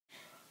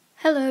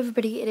Hello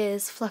everybody, it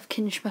is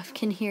Fluffkin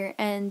Schmuffkin here,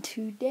 and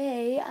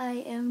today I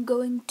am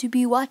going to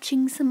be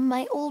watching some of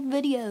my old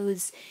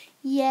videos.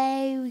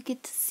 Yay, we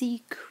get to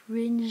see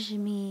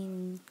cringeness.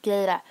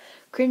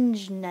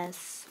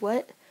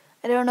 What?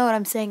 I don't know what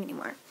I'm saying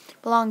anymore.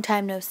 A long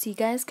time no see,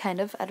 guys, kind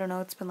of. I don't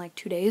know, it's been like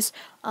 2 days.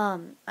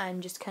 I'm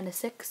just kind of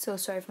sick, so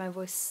sorry if my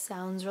voice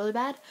sounds really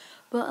bad.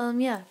 But,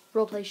 yeah,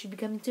 roleplay should be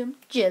coming soon,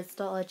 just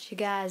to let you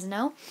guys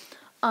know.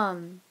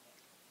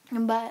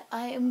 But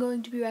I am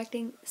going to be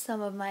reacting some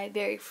of my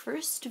very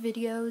first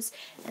videos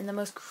and the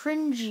most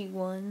cringy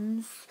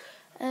ones.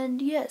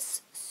 And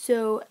yes,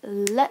 so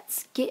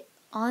let's get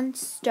on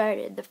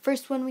started. The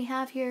first one we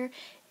have here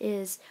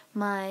is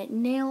my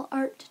nail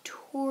art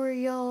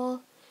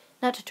tutorial.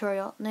 Not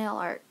tutorial, nail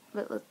art.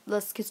 But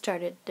let's get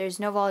started. There's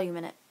no volume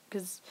in it.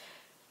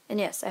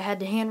 And yes, I had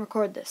to hand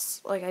record this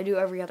like I do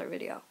every other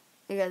video.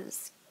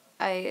 Because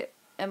I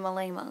am a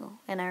lame-o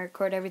and I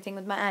record everything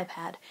with my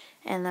iPad.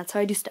 And that's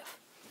how I do stuff.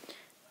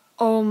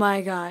 Oh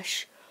my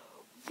gosh.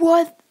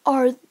 What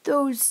are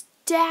those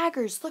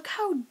daggers? Look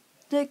how,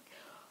 like,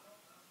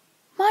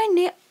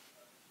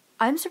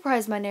 I'm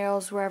surprised my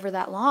nails were ever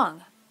that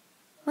long.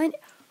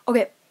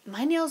 Okay,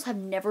 my nails have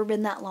never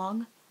been that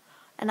long.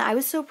 And I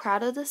was so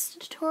proud of this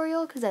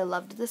tutorial because I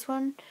loved this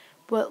one.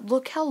 But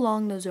look how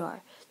long those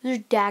are. Those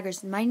are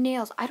daggers. My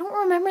nails, I don't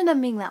remember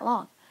them being that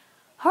long.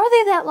 How are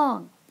they that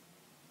long?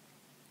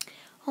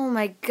 Oh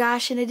my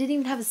gosh, and I didn't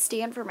even have a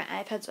stand for my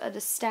iPad, so I had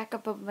to stack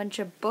up a bunch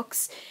of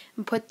books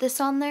and put this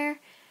on there.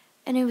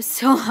 And it was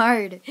so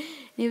hard.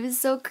 It was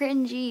so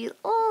cringy.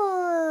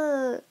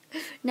 Oh.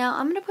 Now,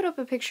 I'm going to put up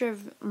a picture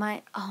of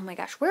my, oh my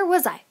gosh, where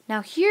was I?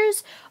 Now,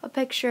 here's a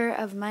picture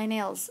of my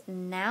nails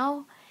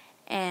now.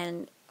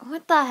 And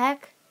what the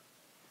heck?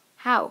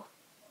 How?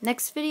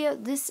 Next video,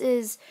 this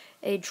is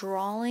a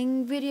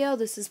drawing video.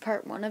 This is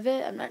part 1 of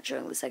it. I'm not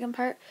showing the second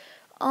part.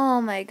 Oh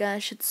my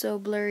gosh, it's so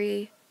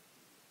blurry.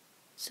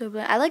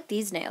 But I like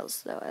these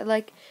nails, though. I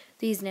like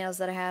these nails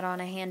that I had on.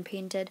 I hand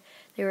painted.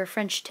 They were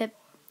French tip.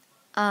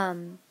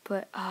 My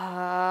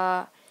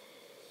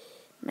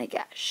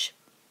gosh.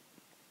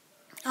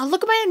 Oh,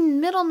 look at my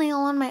middle nail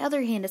on my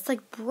other hand. It's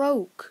like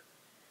broke.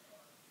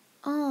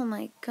 Oh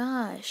my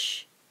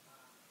gosh.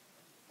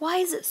 Why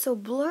is it so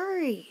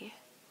blurry?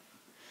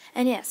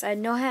 And yes, I had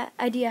no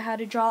idea how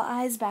to draw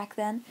eyes back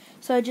then.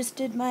 So I just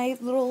did my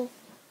little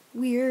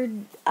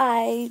weird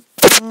eye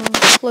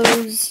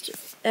closed.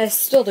 I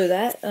still do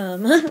that.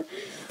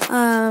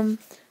 Oh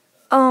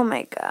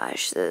my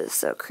gosh, this is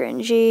so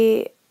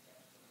cringy.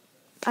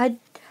 I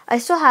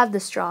still have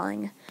this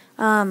drawing.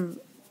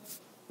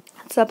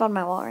 It's up on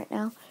my wall right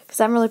now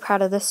because I'm really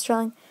proud of this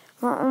drawing.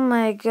 Oh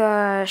my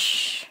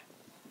gosh.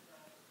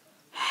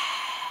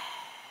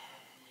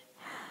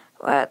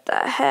 What the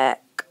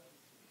heck?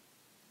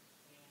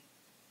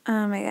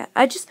 Oh my god.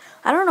 I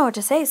don't know what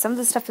to say. Some of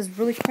this stuff is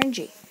really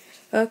cringy.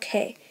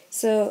 Okay.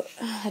 So,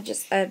 I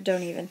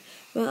don't even.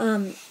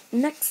 Well,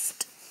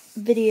 next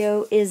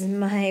video is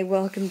my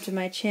welcome to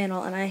my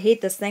channel, and I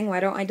hate this thing. Why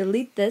don't I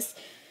delete this?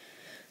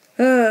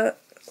 Oh,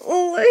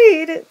 I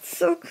hate it. It's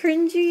so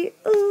cringy.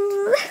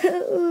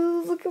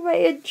 Oh, look at my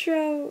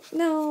intro.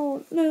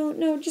 No,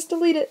 just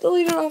delete it.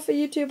 Delete it off of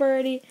YouTube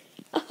already.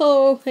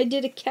 Oh, I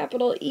did a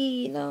capital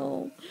E.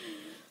 No.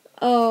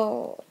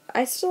 Oh,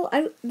 this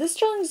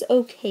drawing's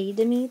okay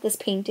to me. This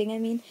painting, I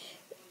mean.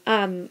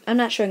 I'm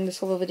not showing this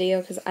whole video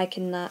because I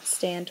cannot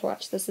stand to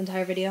watch this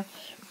entire video.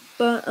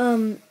 But,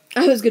 I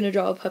was going to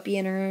draw a puppy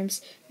in her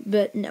arms,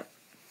 but no.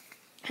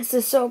 This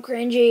is so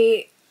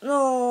cringy.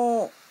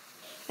 No.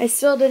 I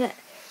still didn't.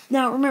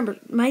 Now, remember,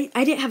 I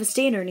didn't have a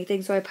stand or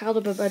anything, so I piled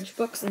up a bunch of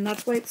books, and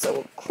that's why it's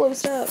so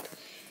close up.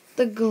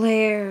 The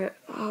glare.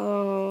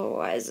 Oh,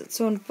 why is it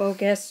so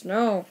unfocused?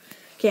 No.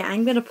 Okay,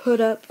 I'm going to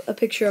put up a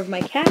picture of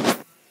my cat.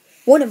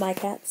 One of my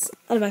cats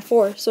out of my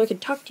 4, so I can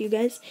talk to you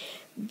guys.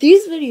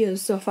 These videos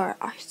so far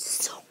are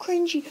so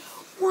cringy.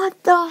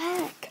 What the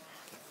heck?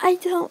 I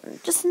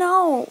don't, just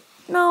no.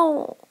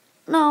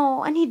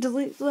 I need to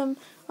delete them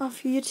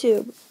off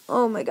YouTube.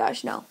 Oh my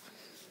gosh, no.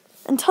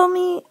 And tell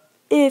me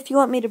if you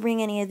want me to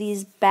bring any of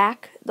these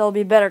back. They'll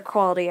be better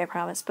quality, I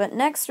promise. But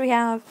next we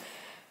have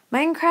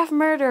Minecraft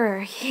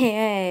Murderer.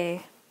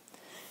 Yay.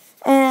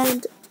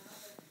 And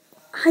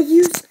I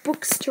used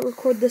books to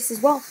record this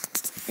as well.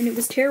 And it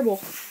was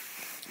terrible.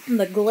 And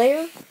the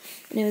glare,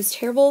 and it was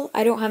terrible.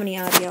 I don't have any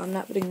audio. I'm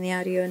not putting the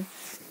audio in.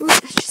 Ooh,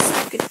 that's just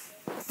so good.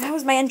 That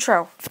was my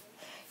intro.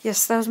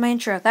 Yes, that was my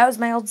intro. That was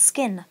my old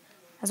skin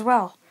as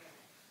well.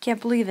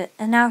 Can't believe it.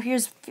 And now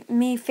here's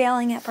me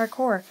failing at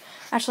parkour.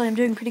 Actually, I'm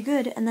doing pretty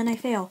good, and then I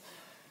fail.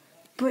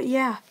 But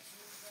yeah.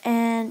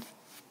 And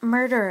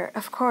murderer,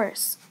 of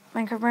course.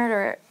 Minecraft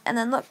Murderer. And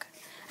then look,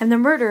 I'm the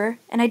murderer,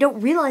 and I don't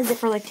realize it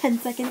for like 10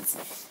 seconds.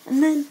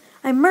 And then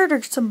I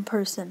murdered some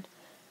person.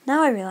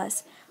 Now I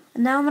realize.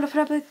 And now I'm going to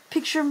put up a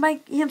picture of my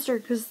hamster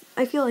because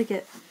I feel like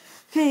it.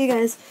 Okay, you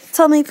guys,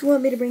 tell me if you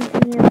want me to bring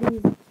any of these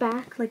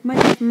back, like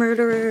Minecraft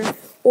Murderer,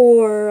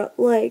 or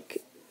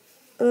like,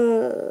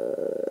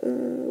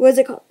 what is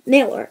it called?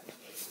 Nail art.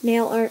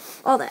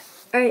 All that.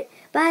 Alright,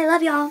 bye,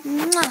 love y'all.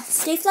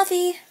 Stay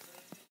fluffy.